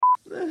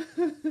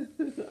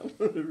I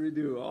want to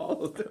redo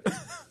all of it.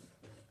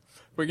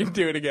 We can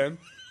do it again.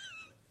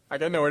 I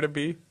got nowhere to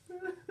be.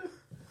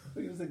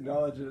 We just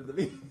acknowledge it at the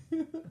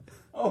beginning.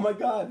 Oh my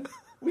god.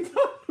 We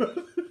talked about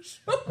the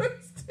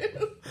shoulders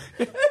too.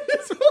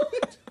 It's only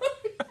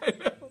I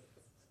know.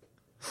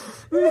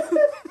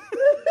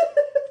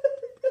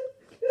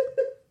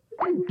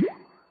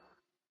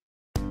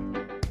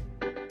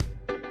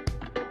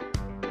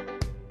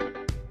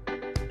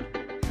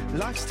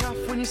 Life's tough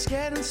when you're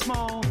scared and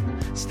small,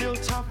 still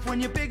tough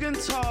when you're big and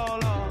tall.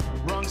 Oh,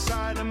 wrong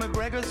side of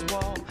McGregor's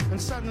wall, and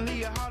suddenly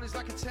your heart is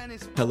like a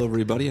tennis ball. Hello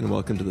everybody and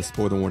welcome to the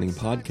Spoiler Warning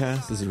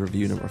Podcast. This is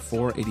review number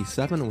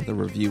 487 with a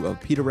review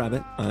of Peter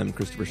Rabbit. I'm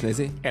Christopher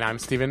Schnese. And I'm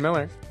Stephen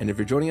Miller. And if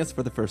you're joining us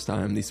for the first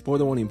time, the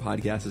Spoiler Warning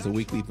Podcast is a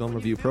weekly film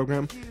review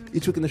program.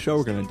 Each week in the show,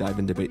 we're going to dive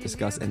in, debate,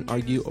 discuss, and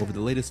argue over the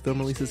latest film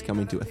releases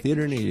coming to a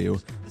theater near you.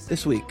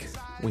 This week,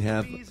 we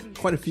have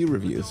quite a few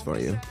reviews for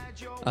you.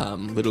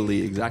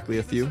 Literally exactly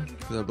a few,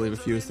 because I believe a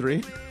few is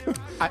 3.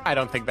 I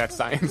don't think that's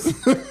science.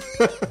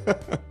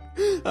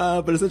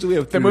 But essentially we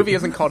have 3. The movie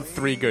isn't called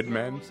Three Good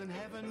Men.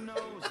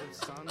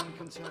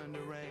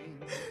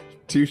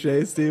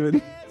 Touche,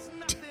 Steven.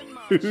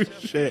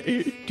 Touche.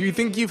 Do you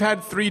think you've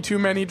had 3 too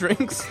many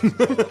drinks?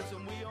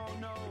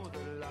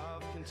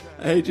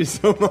 I hate you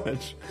so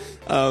much.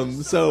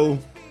 So,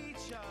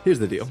 here's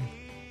the deal.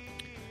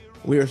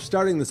 We are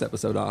starting this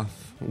episode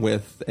off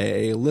with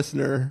a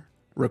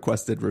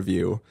listener-requested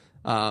review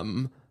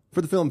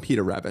for the film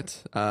Peter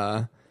Rabbit.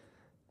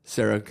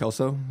 Sarah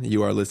Kelso,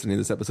 you are listening to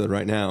this episode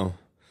right now,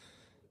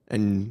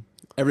 and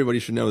everybody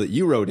should know that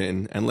you wrote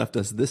in and left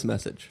us this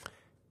message.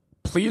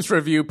 Please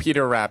review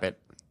Peter Rabbit.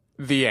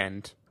 The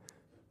end.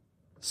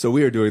 So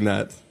we are doing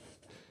that.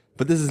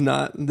 But this is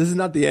not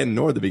the end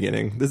nor the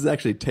beginning. This is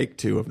actually take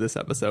 2 of this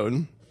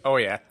episode. Oh,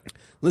 yeah.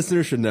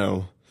 Listeners should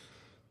know,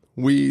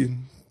 we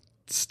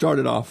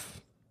started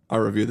off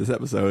our review of this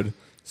episode,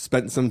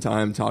 spent some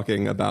time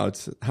talking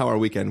about how our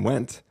weekend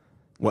went,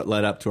 what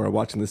led up to our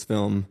watching this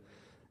film,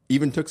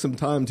 even took some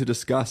time to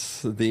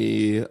discuss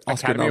the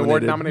Academy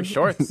Award-nominated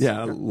shorts.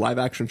 Yeah,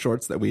 live-action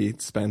shorts that we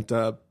spent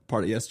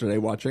part of yesterday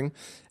watching.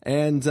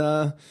 And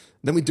then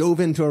we dove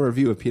into our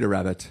review of Peter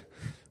Rabbit,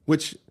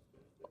 which,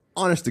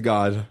 honest to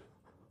God,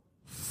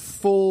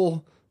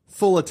 full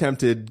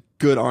attempted,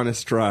 good,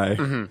 honest try.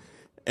 Mm-hmm.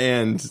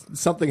 And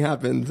something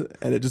happened,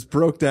 and it just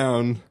broke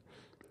down,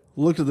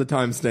 looked at the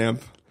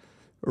timestamp,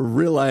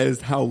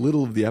 realized how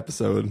little of the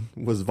episode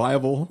was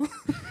viable,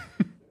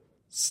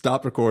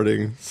 stopped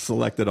recording,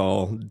 selected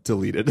all,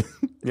 deleted.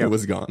 Yep. It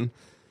was gone.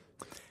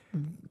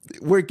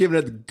 We're giving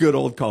it a good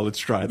old college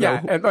try, though.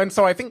 Yeah, and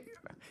so I think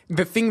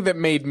the thing that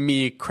made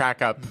me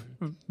crack up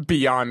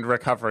beyond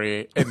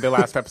recovery in the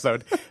last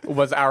episode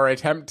was our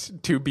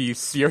attempt to be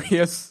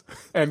serious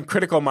and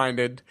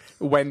critical-minded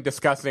when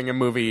discussing a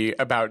movie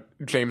about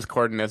James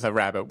Corden as a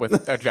rabbit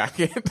with a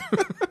jacket.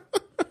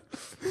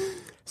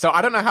 So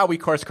I don't know how we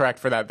course correct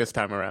for that this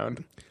time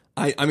around.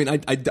 I mean,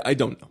 I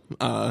don't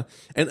know.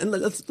 And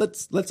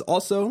let's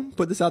also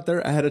put this out there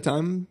ahead of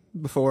time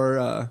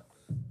before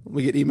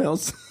we get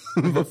emails,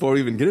 before we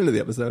even get into the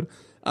episode.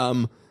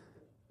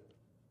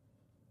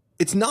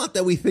 It's not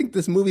that we think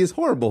this movie is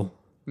horrible.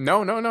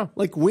 No.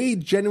 Like, we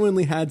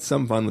genuinely had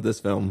some fun with this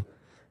film.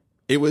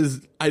 It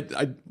was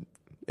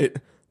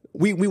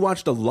we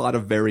watched a lot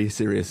of very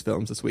serious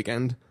films this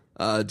weekend,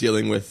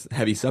 dealing with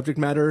heavy subject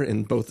matter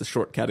in both the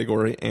short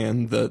category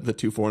and the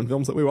 2 foreign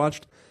films that we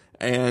watched.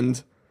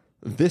 And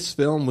this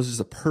film was just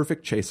a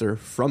perfect chaser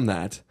from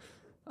that.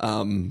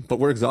 But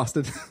we're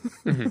exhausted.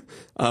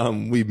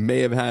 Mm-hmm. We may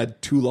have had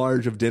too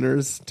large of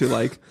dinners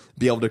to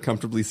be able to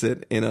comfortably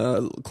sit in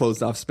a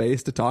closed off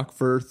space to talk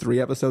for 3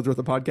 episodes worth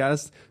of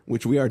podcast,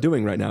 which we are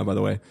doing right now, by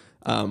the way.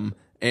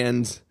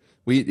 And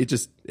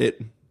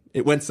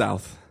it went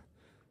south.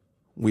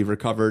 We've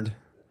recovered.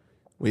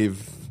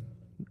 We've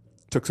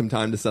took some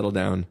time to settle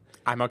down.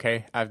 I'm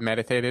okay. I've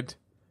meditated.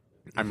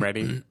 I'm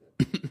ready.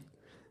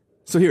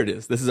 So here it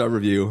is. This is our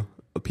review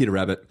of Peter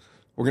Rabbit.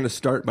 We're going to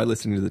start by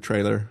listening to the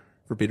trailer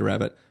for Peter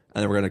Rabbit,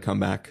 and then we're going to come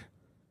back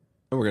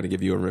and we're going to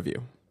give you a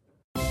review.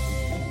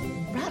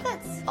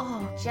 Rabbits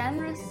are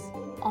generous,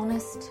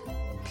 honest,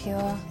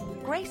 pure,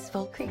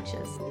 graceful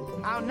creatures.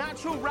 Our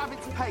natural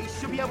rabbit's pace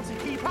should be able to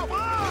keep up.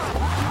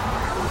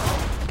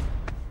 Ah!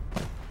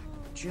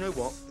 Do you know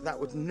what? That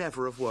would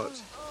never have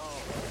worked.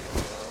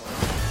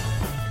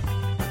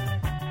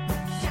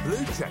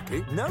 Blue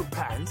jacket, no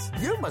pants.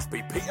 You must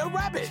be Peter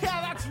Rabbit.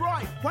 Yeah, that's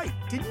right. Wait,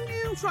 didn't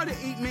you try to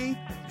eat me?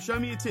 Show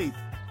me your teeth.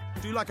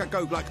 Do like a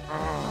go, like.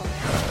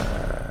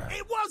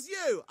 It was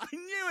you. I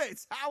knew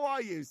it. How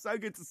are you? So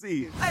good to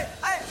see you. Hey.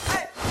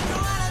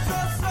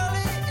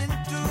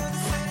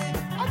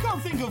 I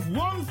can't think of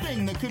one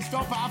thing that could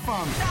stop our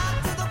fun.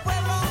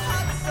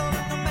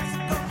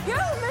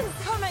 Humans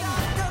coming.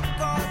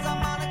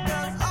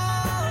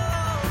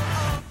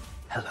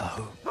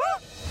 Hello.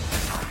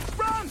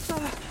 Run!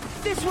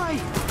 This way.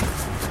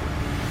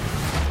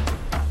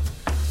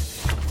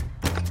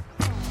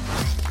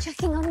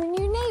 Checking on the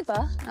new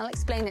neighbour. I'll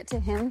explain it to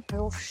him.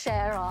 We'll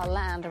share our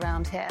land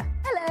around here.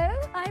 Hello,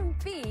 I'm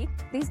Bee.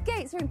 These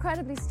gates are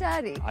incredibly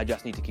sturdy. I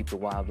just need to keep the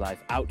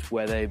wildlife out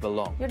where they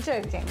belong. You're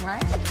joking,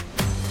 right?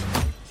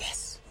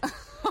 Yes.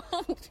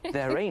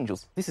 They're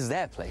angels. This is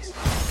their place.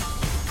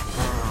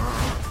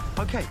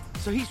 Okay,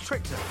 so he's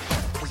tricked her.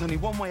 There's only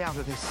one way out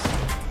of this.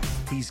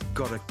 He's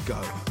gotta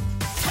go.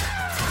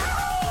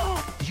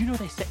 Did you know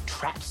they set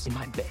traps in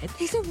my bed?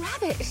 He's a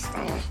rabbit.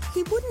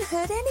 He wouldn't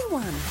hurt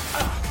anyone.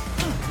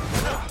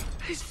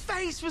 His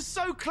face was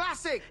so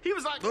classic. He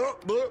was like...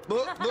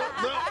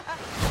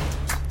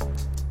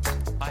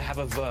 I have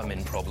a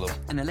vermin problem.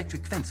 An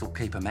electric fence will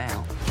keep him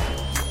out.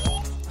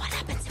 What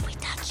happens if we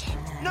touch him?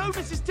 No,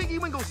 Mrs. Tiggy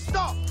Winkle,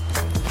 stop!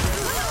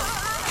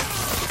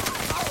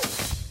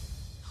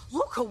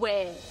 Look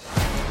away.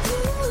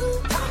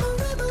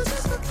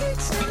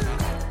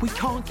 We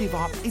can't give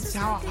up. It's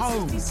our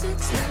home.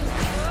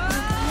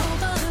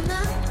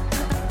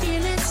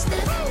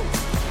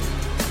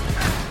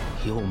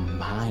 You're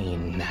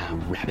mine now,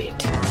 rabbit.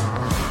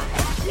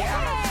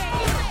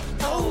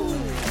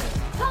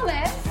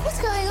 Thomas,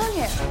 what's going on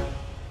here?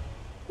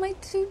 My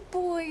two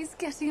boys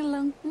getting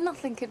along.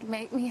 Nothing could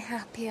make me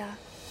happier.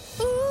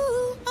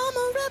 Ooh, I'm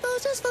a rebel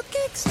just for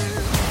kicks now.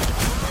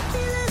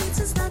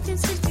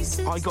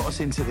 I got us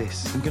into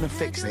this. I'm gonna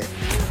fix it.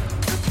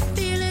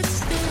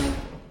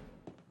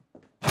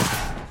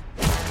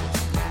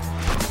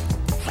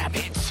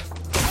 Rabbits.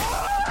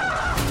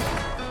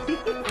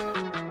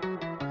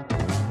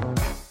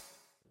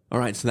 All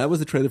right, so that was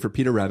the trailer for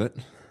Peter Rabbit.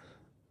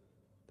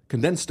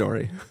 Condensed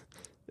story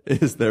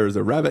is there's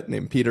a rabbit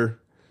named Peter.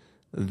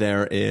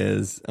 There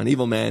is an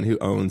evil man who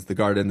owns the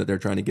garden that they're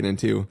trying to get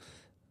into.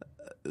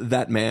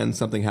 That man,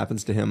 something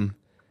happens to him.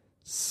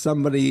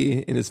 Somebody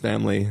in his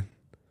family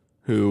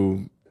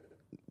who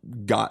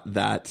got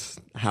that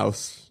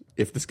house,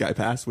 if this guy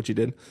passed, which he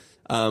did,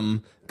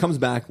 comes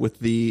back with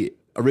the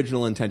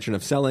original intention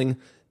of selling,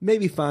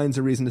 maybe finds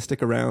a reason to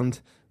stick around,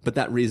 but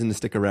that reason to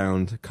stick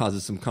around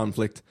causes some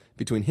conflict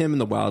between him and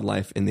the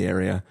wildlife in the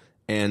area,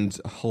 and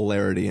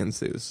hilarity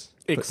ensues.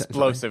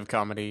 Explosive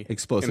comedy.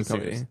 Explosive ensues.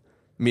 comedy.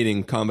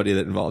 Meaning comedy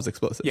that involves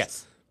explosives.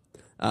 Yes.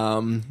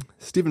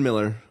 Stephen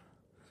Miller,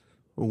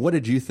 what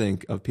did you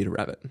think of Peter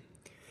Rabbit?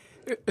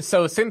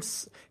 So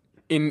since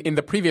in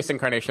the previous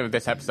incarnation of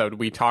this episode,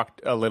 we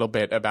talked a little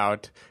bit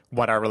about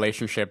what our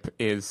relationship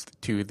is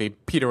to the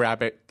Peter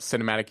Rabbit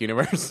cinematic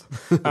universe.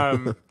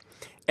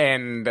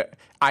 And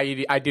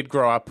I did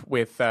grow up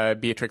with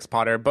Beatrix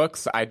Potter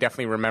books. I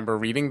definitely remember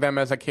reading them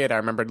as a kid. I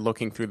remember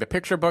looking through the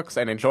picture books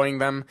and enjoying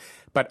them.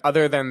 But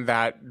other than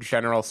that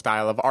general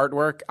style of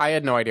artwork, I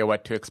had no idea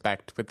what to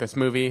expect with this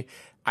movie.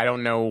 I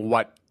don't know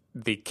what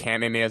the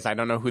canon is. I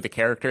don't know who the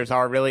characters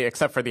are really,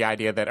 except for the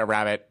idea that a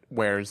rabbit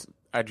wears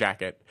a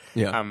jacket.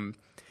 Yeah.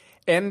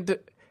 And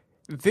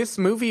this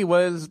movie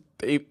was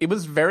it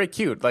was very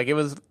cute. Like it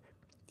was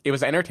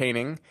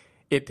entertaining.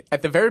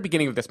 At the very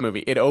beginning of this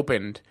movie, it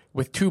opened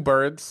with two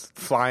birds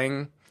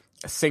flying,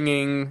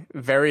 singing,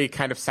 very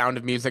kind of Sound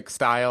of Music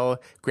style,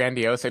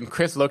 grandiose. And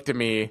Chris looked at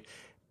me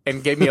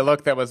and gave me a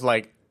look that was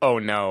like, oh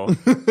no.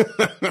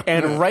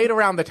 And right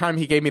around the time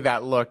he gave me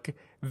that look,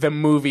 the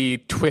movie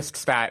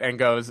twists that and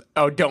goes,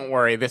 oh, don't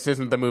worry, this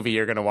isn't the movie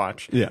you're going to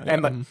watch. Yeah.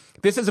 And like,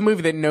 this is a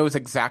movie that knows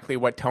exactly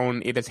what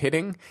tone it is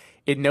hitting.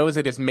 It knows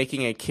it is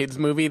making a kids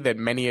movie that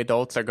many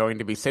adults are going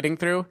to be sitting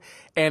through.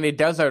 And it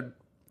does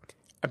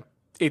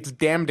its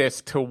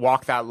damnedest to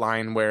walk that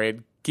line where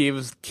it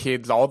gives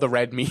kids all the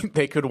red meat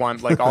they could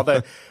want, like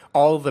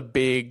all the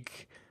big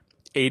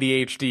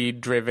ADHD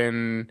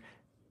driven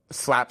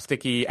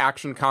slapsticky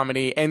action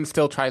comedy, and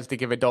still tries to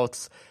give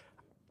adults,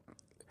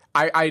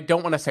 I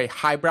don't want to say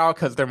highbrow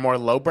because they're more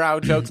lowbrow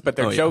jokes, but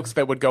they're jokes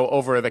that would go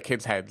over the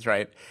kids' heads,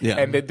 right? Yeah.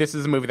 And this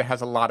is a movie that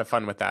has a lot of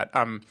fun with that.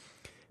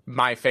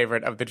 My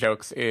favorite of the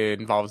jokes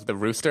involves the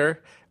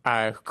rooster.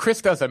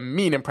 Chris does a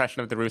mean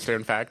impression of the rooster,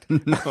 in fact.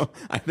 No,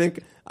 I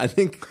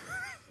think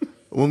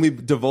when we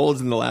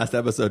divulged in the last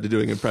episode to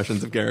doing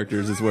impressions of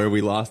characters is where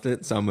we lost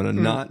it. So I'm going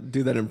to not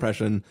do that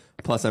impression.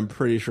 Plus, I'm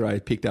pretty sure I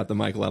peaked out the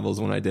mic levels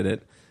when I did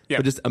it. Yeah.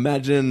 But just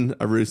imagine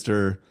a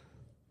rooster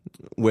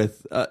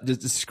with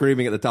just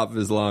screaming at the top of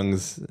his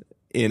lungs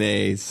in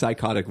a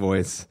psychotic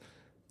voice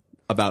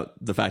about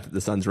the fact that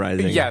the sun's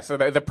rising. Yeah, so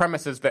the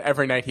premise is that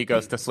every night he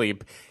goes to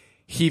sleep,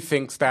 he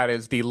thinks that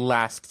is the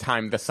last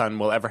time the sun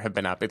will ever have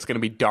been up. It's going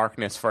to be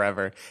darkness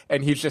forever.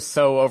 And he's just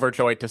so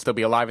overjoyed to still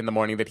be alive in the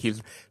morning that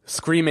he's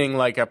screaming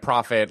like a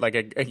prophet, like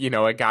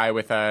a guy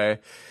with a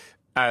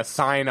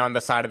sign on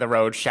the side of the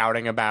road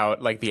shouting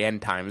about like the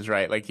end times,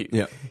 right? Like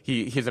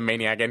he's a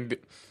maniac, and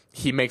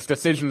he makes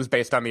decisions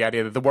based on the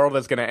idea that the world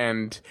is going to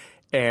end.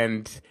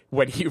 And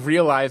when he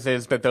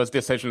realizes that those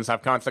decisions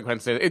have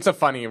consequences, it's a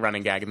funny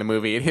running gag in the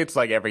movie. It hits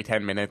like every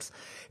 10 minutes.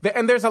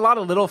 And there's a lot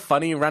of little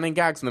funny running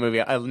gags in the movie.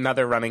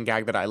 Another running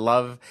gag that I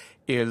love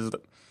is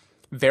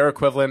their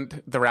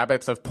equivalent, the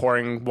rabbits, of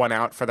pouring one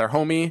out for their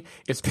homie,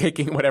 is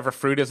taking whatever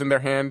fruit is in their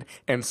hand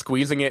and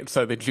squeezing it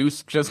so the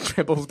juice just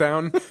dribbles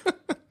down.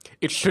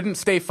 It shouldn't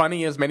stay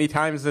funny as many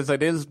times as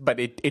it is, but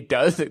it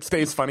does. It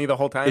stays funny the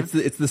whole time.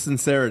 It's the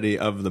sincerity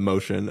of the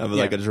motion of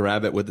like a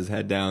rabbit with his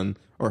head down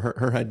or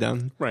her head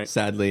down, Right.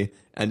 sadly,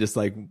 and just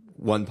like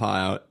one paw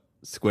out,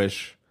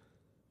 squish,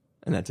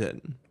 and that's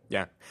it.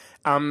 Yeah.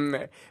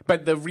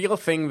 But the real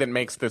thing that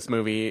makes this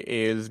movie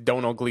is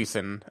Domhnall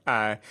Gleeson.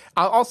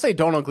 I'll say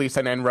Domhnall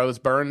Gleeson and Rose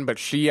Byrne, but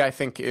she, I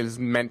think, is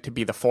meant to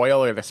be the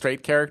foil or the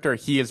straight character.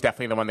 He is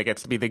definitely the one that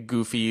gets to be the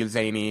goofy,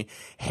 zany,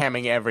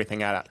 hamming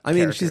everything out. I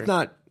mean, she's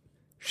not.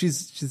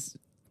 She's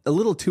a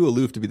little too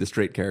aloof to be the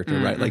straight character,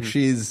 right? Like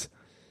she's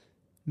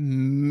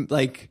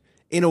like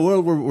in a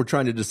world where we're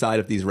trying to decide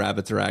if these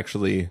rabbits are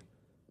actually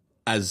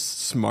as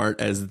smart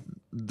as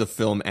the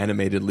film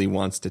animatedly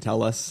wants to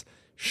tell us.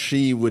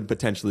 She would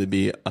potentially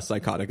be a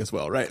psychotic as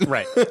well, right?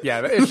 Right.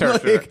 Yeah. Sure.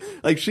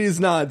 Like she's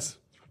not.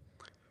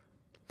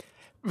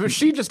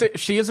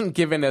 She isn't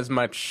given as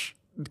much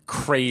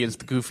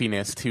crazed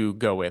goofiness to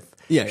go with.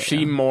 Yeah.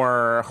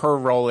 Her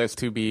role is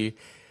to be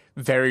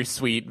very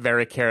sweet,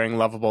 very caring,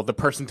 lovable, the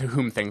person to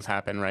whom things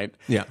happen, right?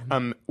 Yeah.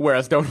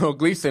 Whereas Domhnall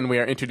Gleeson, we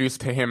are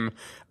introduced to him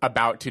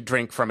about to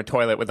drink from a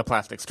toilet with a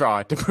plastic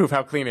straw to prove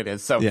how clean it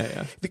is. So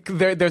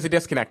there's a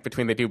disconnect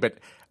between the two, but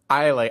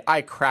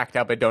I cracked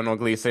up at Domhnall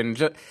Gleeson.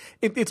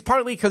 It's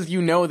partly because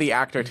you know the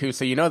actor too,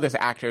 so you know this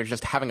actor is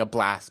just having a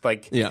blast,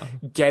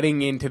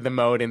 getting into the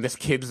mode in this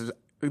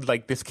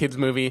kid's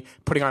movie,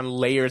 putting on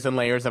layers and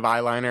layers of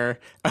eyeliner,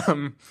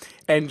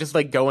 and just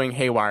like going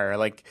haywire,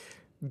 like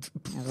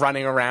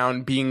running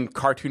around, being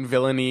cartoon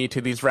villainy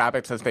to these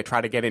rabbits as they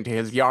try to get into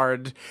his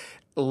yard.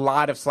 A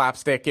lot of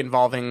slapstick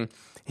involving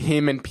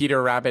him and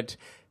Peter Rabbit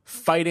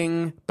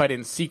fighting, but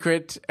in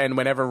secret. And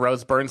whenever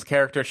Rose Byrne's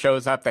character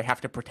shows up, they have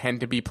to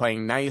pretend to be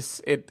playing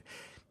nice.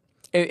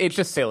 It's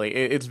just silly.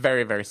 It's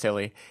very, very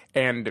silly.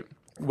 And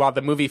while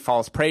the movie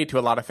falls prey to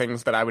a lot of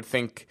things that I would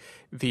think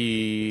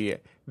the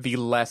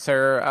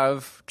lesser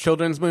of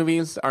children's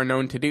movies are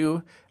known to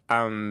do,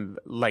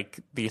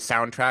 like the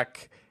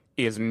soundtrack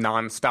is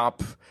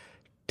nonstop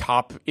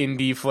top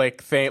indie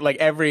flick thing. Like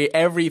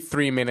every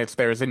 3 minutes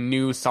there's a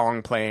new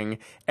song playing,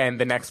 and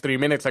the next 3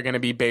 minutes are going to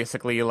be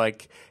basically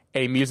like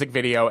a music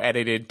video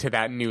edited to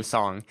that new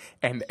song.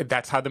 And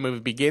that's how the movie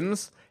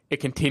begins. It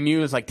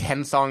continues like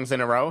 10 songs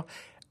in a row.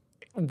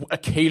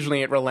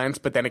 Occasionally it relents,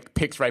 but then it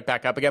picks right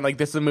back up again. Like,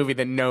 this is a movie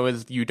that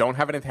knows you don't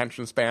have an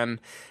attention span.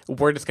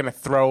 We're just going to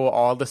throw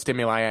all the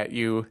stimuli at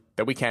you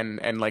that we can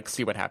and like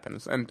see what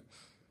happens. And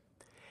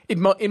it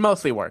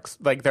mostly works.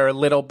 Like, there are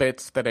little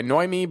bits that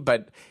annoy me,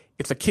 but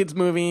it's a kids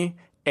movie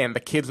and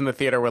the kids in the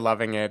theater were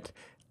loving it.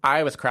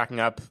 I was cracking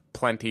up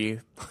plenty.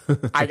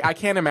 I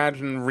can't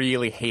imagine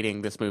really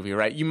hating this movie,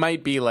 right? You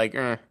might be like,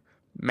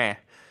 meh,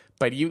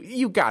 but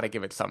you got to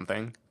give it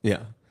something.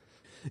 Yeah.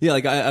 Yeah,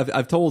 like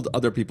I've told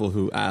other people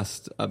who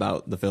asked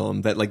about the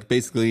film that like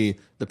basically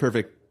the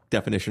perfect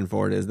definition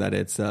for it is that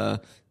it's I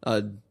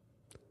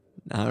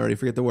already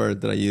forget the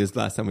word that I used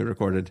last time we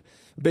recorded.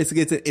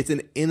 Basically, it's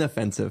an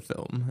inoffensive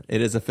film.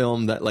 It is a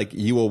film that like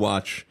you will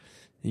watch.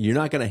 You're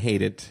not going to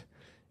hate it.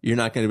 You're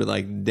not going to be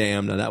like,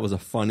 damn, now that was a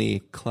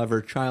funny,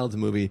 clever child's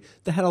movie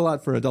that had a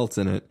lot for adults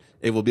in it.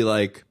 It will be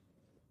like,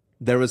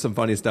 there was some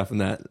funny stuff in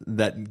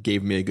that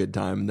gave me a good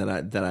time that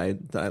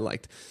I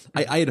liked.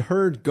 I had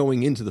heard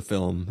going into the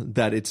film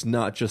that it's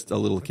not just a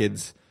little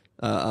kids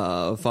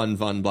fun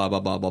blah blah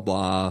blah blah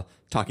blah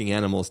talking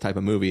animals type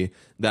of movie,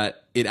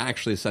 that it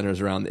actually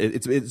centers around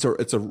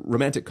it's a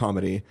romantic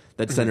comedy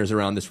that centers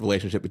around this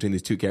relationship between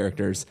these two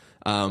characters.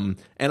 And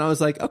I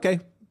was like, okay,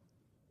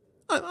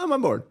 I'm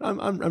on board.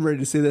 I'm ready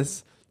to see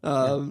this.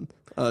 I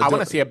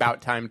want to see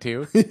About Time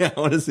too. Yeah, I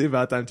want to see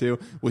About Time too,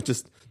 with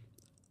just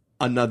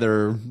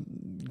another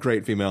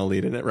great female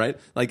lead in it, right?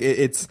 Like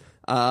it's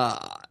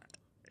sat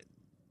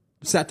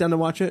down to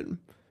watch it,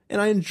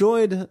 and I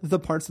enjoyed the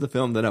parts of the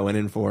film that I went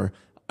in for.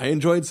 I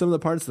enjoyed some of the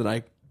parts that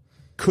I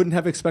couldn't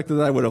have expected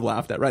that I would have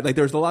laughed at, right? Like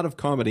there's a lot of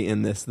comedy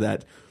in this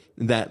that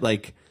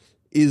like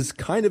is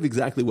kind of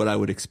exactly what I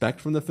would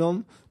expect from the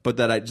film, but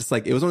that I just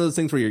like, it was one of those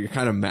things where you're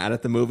kind of mad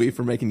at the movie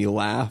for making you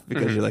laugh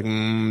because you're like,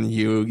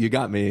 you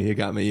got me,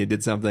 you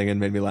did something and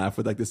made me laugh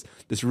with like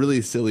this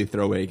really silly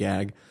throwaway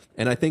gag.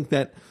 And I think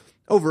that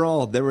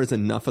overall, there was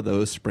enough of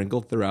those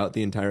sprinkled throughout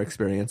the entire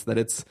experience that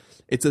it's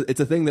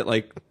a thing that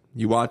like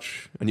you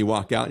watch and you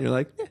walk out and you're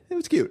like, it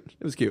was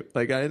cute.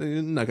 Like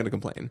I'm not going to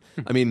complain.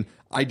 I mean,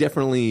 I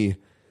definitely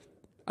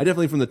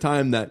from the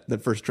time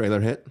that first trailer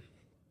hit,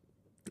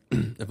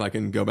 if I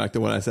can go back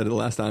to what I said the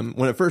last time,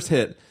 when it first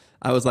hit,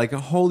 I was like,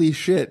 holy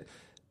shit,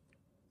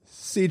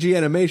 CG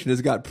animation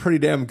has got pretty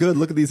damn good.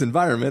 Look at these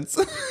environments.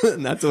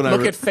 And that's when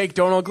Look at fake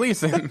Domhnall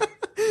Gleeson.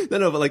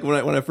 No, but like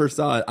when I first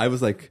saw it, I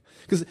was like,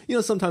 because you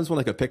know sometimes when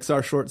like a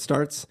Pixar short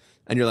starts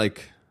and you're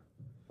like,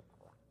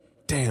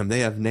 damn, they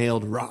have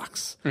nailed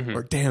rocks,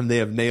 or damn, they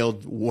have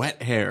nailed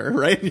wet hair,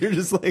 right? You're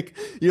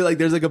like,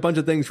 there's like a bunch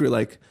of things where you're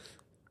like,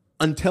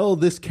 until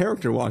this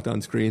character walked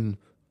on screen,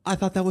 I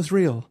thought that was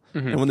real.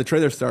 And when the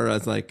trailer started, I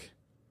was like,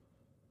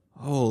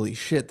 holy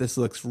shit, this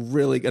looks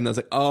really good. And I was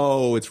like,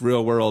 oh, it's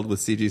real world with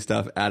CG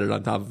stuff added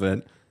on top of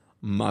it.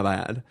 My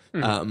bad.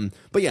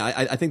 But yeah,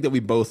 I think that we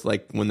both,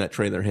 like, when that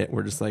trailer hit,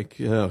 we're just like,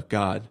 oh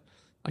God,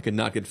 I could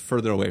not get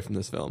further away from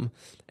this film.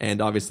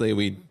 And obviously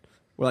we're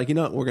like, you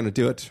know what, we're going to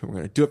do it. We're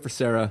going to do it for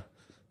Sarah.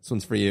 this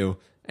one's for you.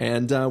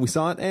 And we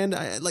saw it, and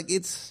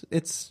it's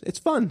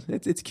fun.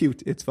 It's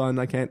cute. It's fun.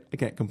 I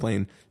can't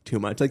complain too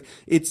much. Like,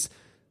 it's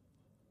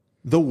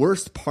the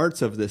worst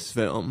parts of this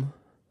film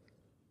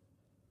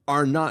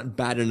are not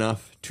bad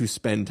enough to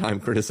spend time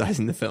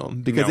criticizing the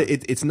film, because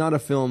it's not a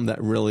film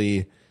that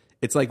really.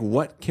 It's like,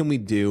 what can we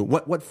do?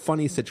 What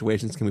funny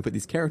situations can we put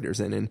these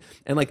characters in?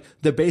 And like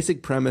the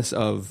basic premise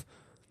of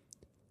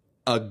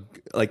a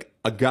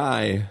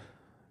guy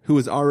who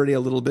is already a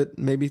little bit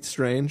maybe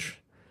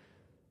strange,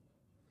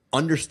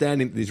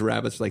 understanding that these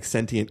rabbits are like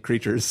sentient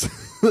creatures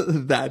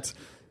that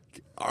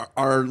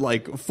are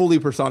like fully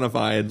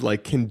personified,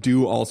 like can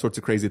do all sorts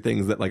of crazy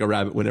things that like a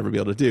rabbit would never be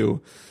able to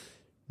do.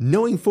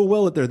 Knowing full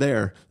well that they're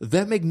there,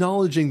 them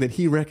acknowledging that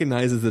he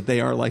recognizes that they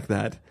are like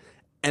that,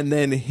 and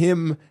then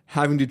him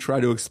having to try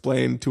to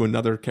explain to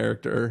another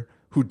character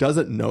who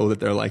doesn't know that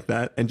they're like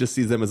that and just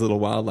sees them as little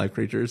wildlife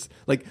creatures.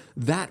 Like,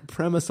 that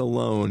premise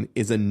alone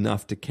is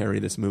enough to carry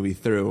this movie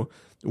through,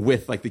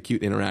 with like the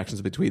cute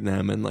interactions between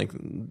them and like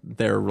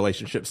their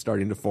relationship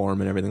starting to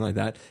form and everything like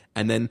that.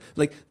 And then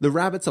like the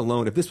rabbits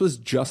alone, if this was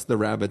just the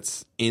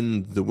rabbits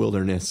in the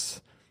wilderness,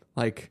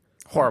 like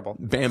horrible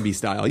Bambi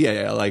style.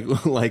 Yeah. Like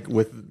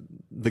with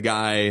the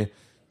guy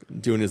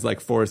doing his like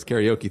forest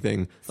karaoke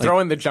thing. Like, throw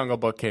in the Jungle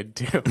Book kid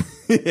too.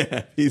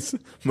 Yeah,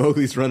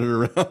 Mowgli's running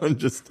around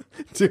just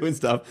doing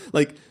stuff.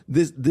 Like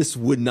this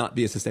would not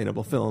be a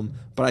sustainable film.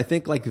 But I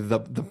think like the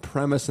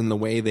premise and the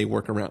way they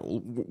work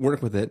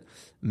with it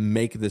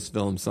make this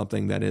film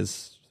something that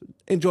is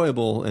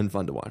enjoyable and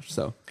fun to watch.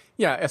 So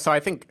yeah, so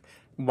I think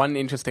one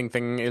interesting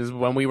thing is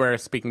when we were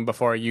speaking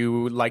before,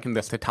 you likened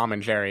this to Tom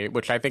and Jerry,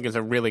 which I think is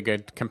a really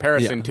good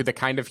comparison to the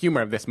kind of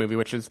humor of this movie,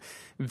 which is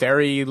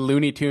very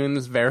Looney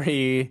Tunes,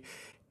 very,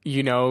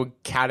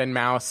 cat and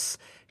mouse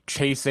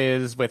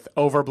chases with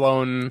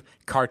overblown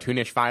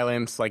cartoonish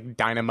violence, like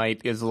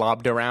dynamite is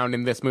lobbed around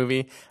in this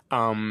movie.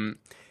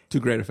 To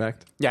great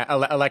effect. Yeah,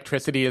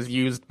 electricity is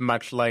used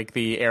much like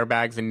the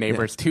airbags in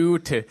Neighbors 2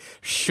 to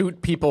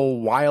shoot people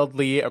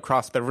wildly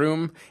across the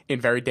room in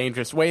very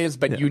dangerous ways,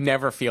 but you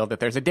never feel that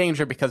there's a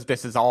danger because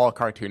this is all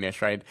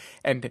cartoonish, right?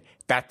 And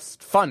that's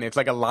fun. It's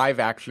like a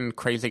live-action,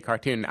 crazy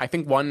cartoon. I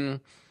think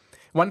one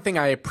thing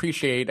I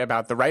appreciate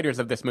about the writers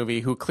of this movie,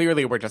 who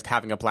clearly were just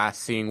having a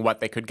blast seeing what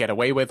they could get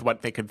away with,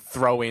 what they could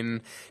throw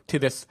in to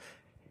this.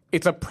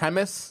 It's a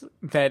premise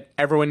that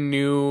everyone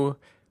knew.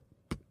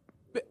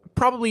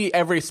 Probably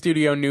every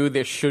studio knew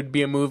this should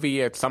be a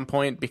movie at some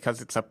point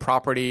because it's a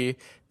property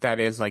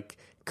that is like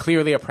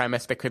clearly a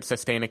premise that could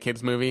sustain a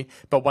kid's movie.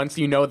 But once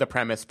you know the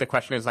premise, the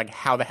question is like,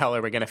 how the hell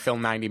are we going to fill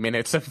 90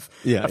 minutes of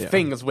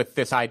things with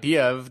this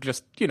idea of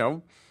just,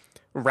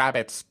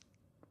 rabbits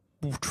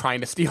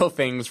trying to steal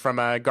things from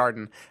a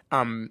garden?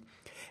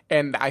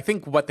 And I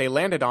think what they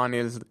landed on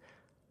is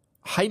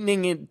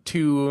heightening it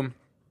to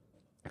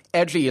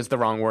edgy is the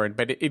wrong word,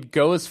 but it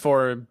goes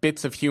for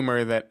bits of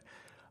humor that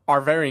are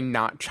very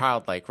not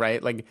childlike,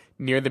 right? Like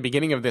near the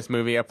beginning of this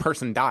movie, a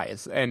person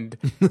dies, and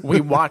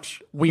we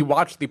watch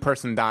the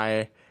person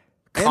die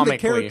comically. And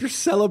the character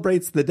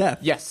celebrates the death.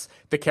 Yes,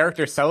 the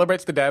character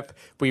celebrates the death.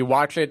 We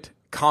watch it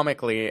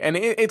comically, and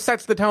it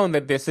sets the tone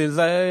that this is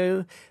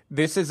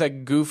a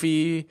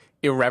goofy,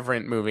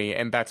 irreverent movie,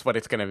 and that's what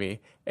it's going to be.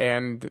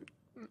 And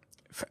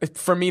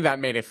for me, that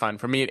made it fun.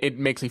 For me, it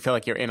makes me feel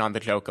like you're in on the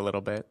joke a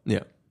little bit.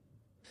 Yeah.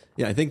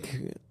 I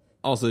think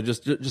also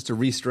just to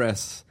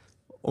re-stress.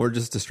 Or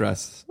just to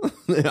stress.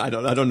 I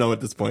don't know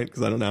at this point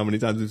because I don't know how many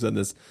times we've said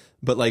this.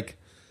 But like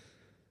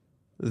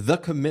the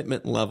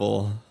commitment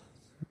level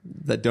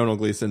that Domhnall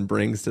Gleeson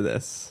brings to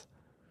this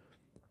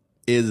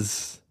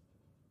is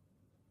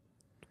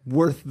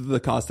worth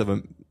the cost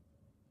of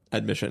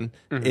admission.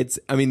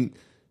 Mm-hmm.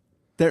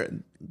 They're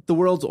the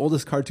world's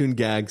oldest cartoon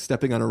gag,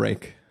 stepping on a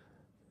rake.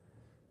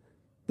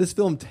 This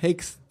film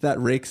takes that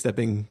rake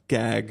stepping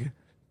gag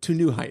to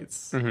new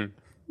heights.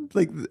 Mm-hmm.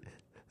 Like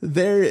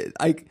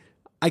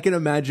I can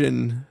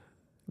imagine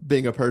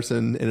being a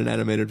person in an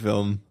animated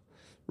film,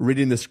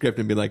 reading the script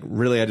and being like,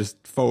 really, I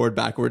just forward,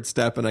 backward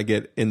step and I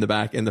get in the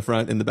back, in the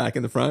front, in the back,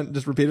 in the front,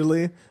 just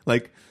repeatedly.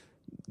 Like,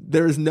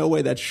 there is no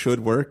way that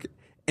should work.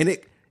 And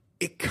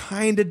it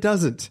kind of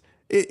doesn't.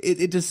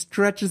 It just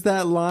stretches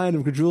that line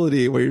of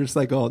credulity where you're just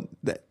like,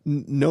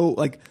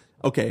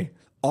 okay,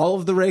 all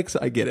of the rakes,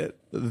 I get it.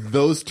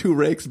 Those two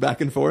rakes back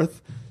and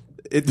forth.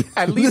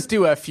 At least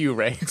do a few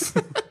rakes.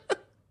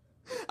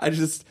 I'm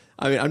just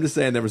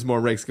saying there was more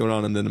rakes going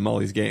on than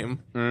Molly's game.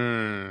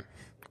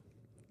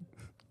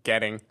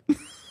 Getting.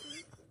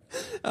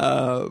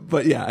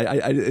 But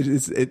yeah,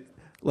 it's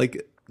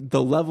like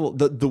the level,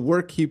 the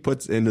work he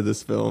puts into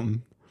this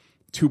film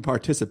to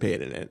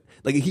participate in it.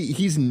 Like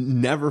he's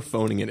never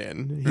phoning it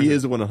in. He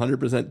is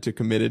 100% too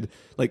committed.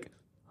 Like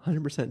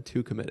 100%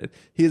 too committed.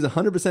 He is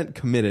 100%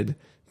 committed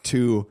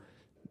to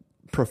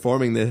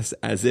performing this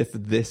as if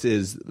this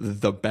is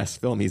the best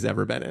film he's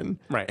ever been in.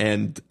 Right.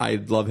 And I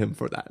love him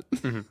for that.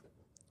 Mm-hmm.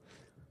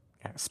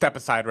 Yeah, step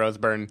aside,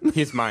 Roseburn.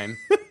 He's mine.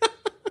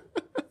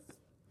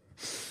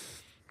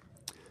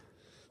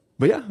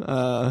 But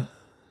yeah,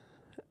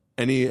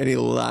 any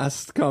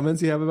last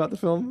comments you have about the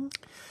film?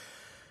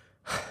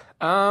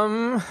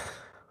 No.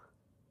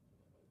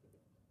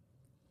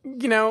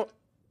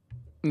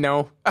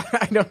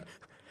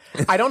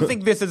 I don't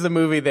think this is a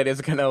movie that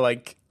is gonna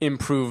like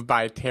improve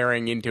by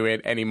tearing into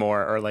it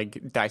anymore or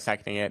like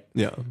dissecting it.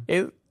 Yeah.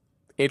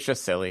 It's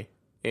just silly.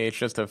 It's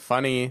just a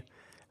funny,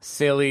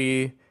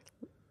 silly,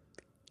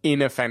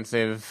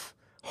 inoffensive,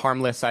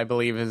 harmless, I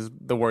believe is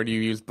the word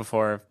you used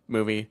before,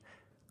 movie.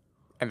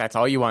 And that's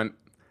all you want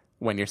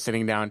when you're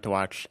sitting down to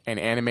watch an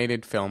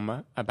animated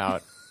film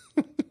about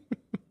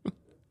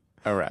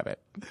a rabbit.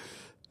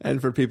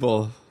 And for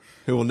people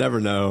who will never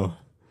know,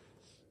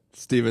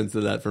 Steven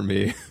said that for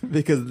me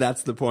because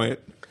that's the point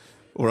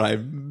where I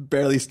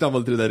barely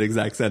stumbled through that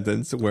exact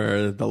sentence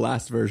where the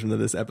last version of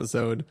this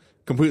episode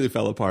completely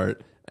fell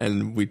apart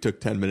and we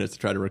took 10 minutes to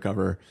try to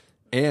recover.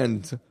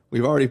 And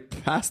we've already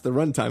passed the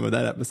runtime of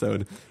that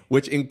episode,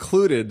 which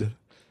included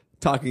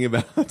talking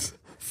about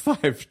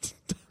five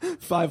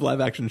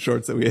live action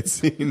shorts that we had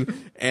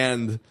seen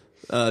and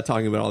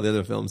talking about all the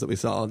other films that we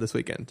saw this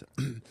weekend.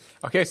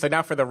 Okay, so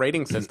now for the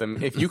rating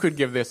system, if you could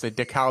give this a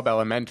DeKalb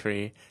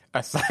Elementary,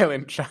 a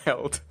Silent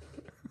Child.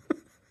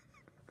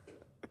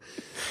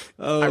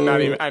 I'm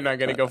not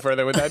going to go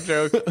further with that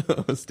joke.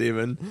 Oh,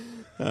 Steven.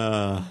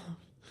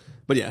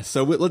 But yeah,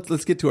 so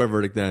let's get to our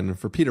verdict then.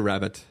 For Peter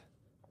Rabbit,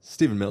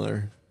 Stephen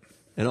Miller,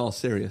 in all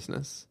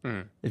seriousness,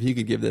 if you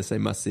could give this a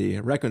must-see,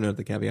 recommend with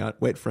the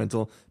caveat, wait for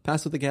rental,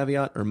 pass with the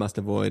caveat, or must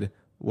avoid,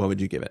 what would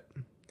you give it?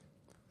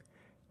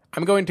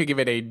 I'm going to give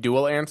it a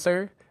dual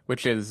answer,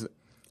 which is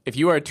if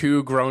you are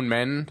two grown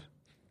men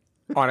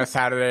on a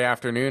Saturday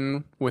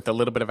afternoon with a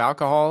little bit of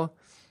alcohol,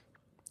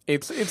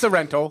 it's a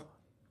rental.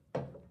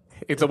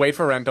 It's a wait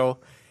for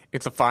rental.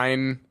 It's a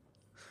fine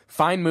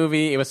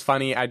movie. It was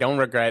funny. I don't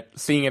regret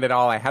seeing it at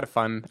all. I had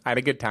fun. I had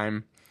a good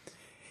time.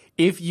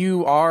 If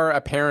you are a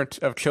parent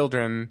of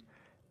children,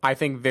 I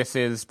think this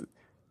is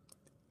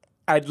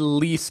at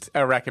least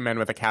a recommend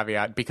with a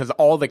caveat because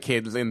all the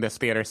kids in this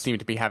theater seem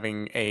to be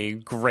having a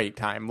great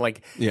time,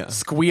 like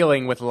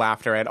squealing with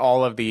laughter at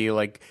all of the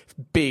like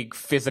big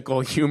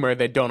physical humor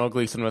that Donald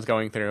Gleason was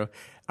going through.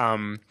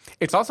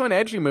 It's also an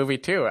edgy movie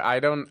too. I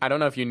don't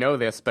know if you know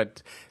this,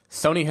 but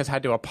Sony has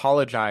had to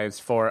apologize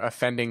for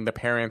offending the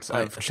parents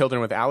of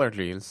children with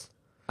allergies.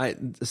 I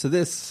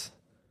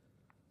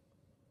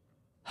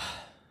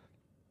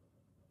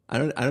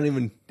don't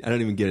even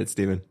get it,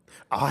 Steven.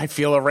 Oh, I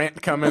feel a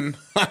rant coming.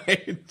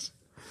 I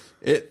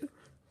didn't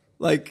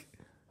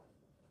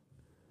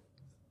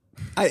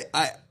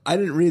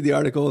read the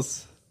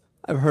articles.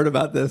 I've heard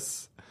about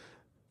this.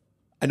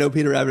 I know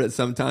Peter Rabbit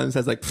sometimes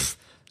has like,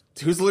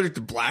 who's allergic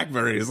to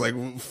blackberries? Like,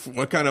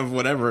 what kind of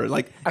whatever?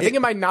 Like, I think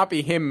it might not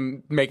be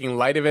him making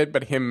light of it,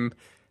 but him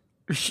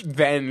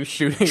then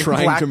shooting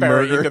trying blackberry to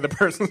murder into the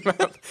person's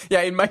mouth.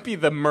 Yeah, it might be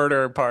the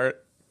murder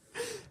part.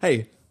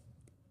 Hey,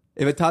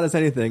 if it taught us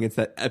anything, it's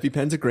that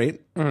EpiPens are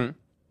great. Mm-hmm.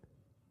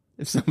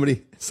 If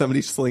somebody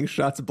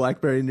slingshots a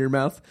blackberry in your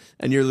mouth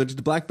and you're allergic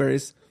to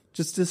blackberries,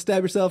 just to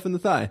stab yourself in the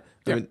thigh.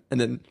 Yep. I mean, and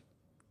then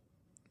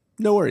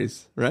no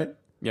worries, right?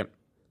 Yep.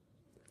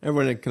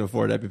 Everyone can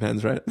afford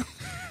EpiPens, right?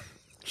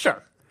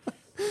 Sure.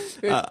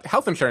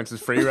 Health insurance is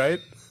free,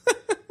 right?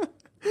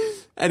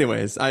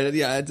 Anyways,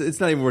 it's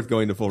not even worth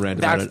going to full rant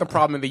about it. That's the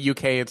problem in the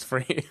UK. It's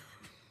free.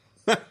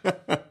 Nice.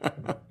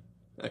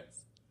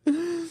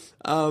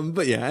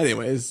 But yeah,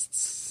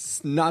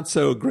 anyways, not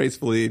so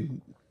gracefully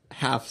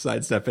half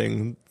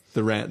sidestepping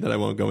the rant that I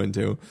won't go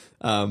into.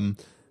 For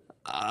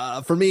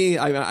me,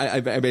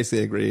 I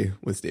basically agree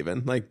with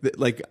Steven.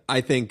 Like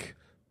I think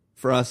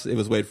for us, it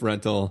was wait for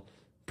rental.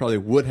 Probably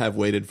would have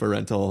waited for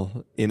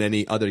rental in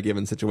any other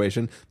given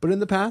situation. But in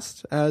the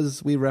past,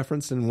 as we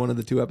referenced in one of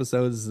the two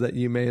episodes that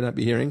you may not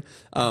be hearing,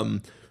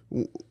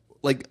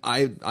 like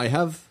I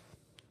have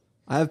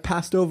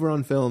passed over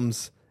on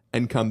films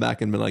and come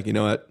back and been like, you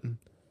know what?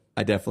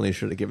 I definitely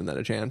should have given that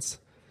a chance.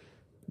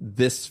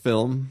 This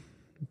film,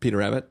 Peter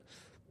Rabbit,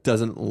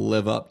 doesn't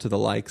live up to the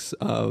likes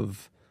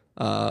of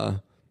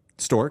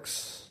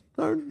Storks,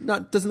 or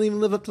doesn't even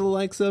live up to the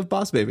likes of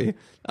Boss Baby.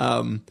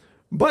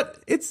 But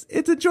it's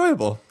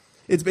enjoyable.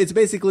 It's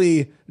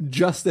basically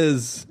just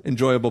as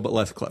enjoyable but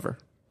less clever.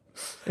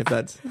 If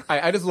that's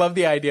I just love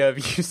the idea of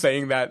you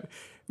saying that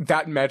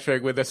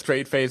metric with a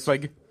straight face.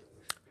 Like,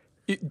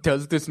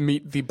 does this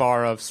meet the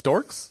bar of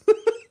Storks?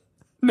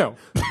 No.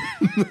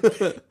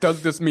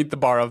 Does this meet the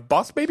bar of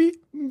Boss Baby?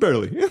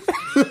 Barely.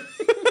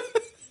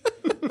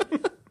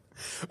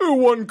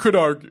 One could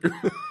argue.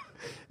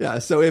 Yeah,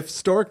 so if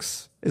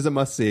Storks is a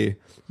must-see,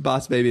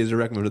 Boss Baby is a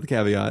recommend with the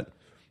caveat,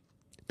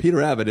 Peter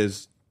Rabbit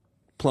is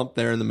plump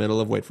there in the middle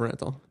of wait for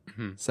rental.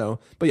 Mm-hmm. So,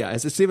 but yeah,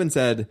 as Steven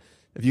said,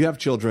 if you have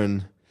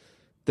children,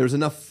 there's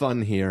enough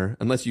fun here,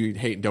 unless you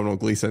hate Donald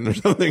Gleason or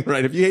something,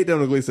 right? If you hate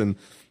Donald Gleason,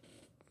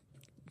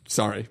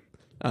 sorry.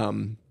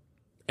 A,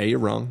 you're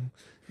wrong.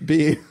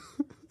 B,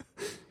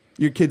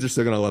 your kids are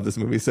still going to love this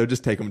movie, so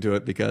just take them to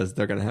it because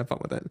they're going to have fun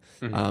with it.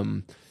 Mm-hmm.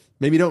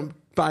 Maybe don't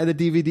buy the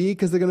DVD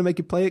because they're going to make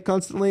you play it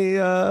constantly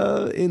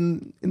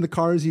in the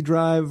cars you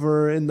drive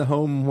or in the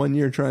home when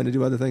you're trying to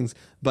do other things.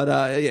 But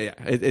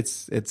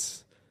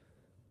it's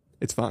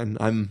fine.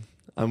 I'm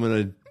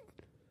going to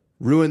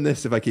ruin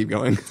this if I keep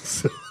going.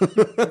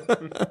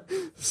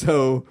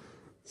 So,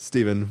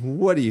 Stephen,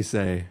 what do you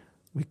say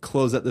we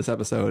close out this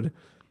episode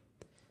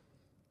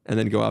and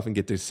then go off and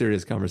get to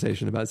serious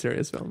conversation about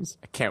serious films?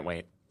 I can't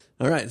wait.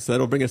 All right, so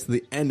that'll bring us to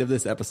the end of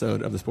this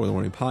episode of the Spoiler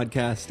Warning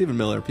Podcast. Stephen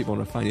Miller, people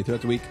want to find you throughout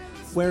the week.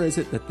 Where is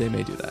it that they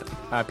may do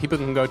that? People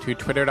can go to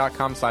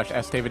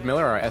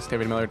twitter.com/sdavidmiller or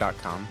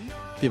sdavidmiller.com.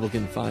 People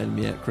can find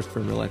me at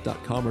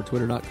ChristopherInRealLife.com or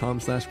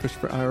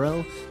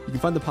Twitter.com/ChristopherIRL. You can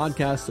find the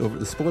podcast over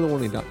at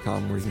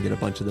thespoilerwarning.com where you can get a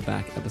bunch of the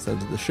back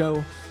episodes of the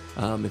show.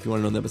 If you want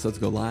to know when the episodes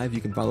go live,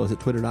 you can follow us at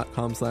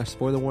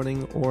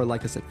Twitter.com/SpoilerWarning or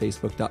like us at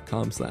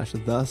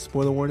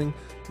Facebook.com/TheSpoilerWarning.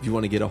 If you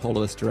want to get a hold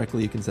of us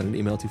directly, you can send an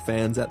email to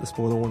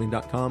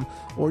fans@thespoilerwarning.com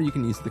or you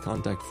can use the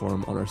contact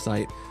form on our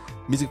site.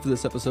 Music for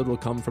this episode will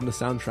come from the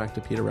soundtrack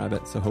to Peter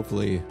Rabbit, so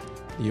hopefully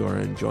you are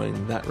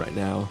enjoying that right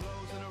now.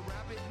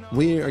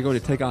 We are going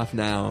to take off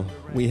now.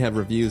 We have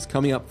reviews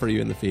coming up for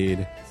you in the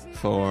feed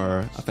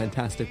for A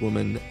Fantastic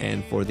Woman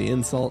and for The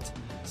Insult,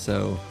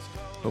 so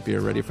hope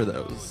you're ready for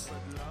those.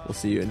 We'll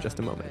see you in just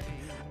a moment.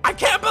 I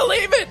can't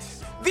believe it!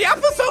 The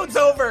episode's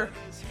over!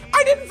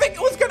 I didn't think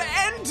it was gonna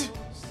end!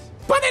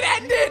 But it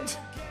ended!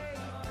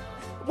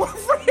 We're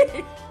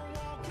free!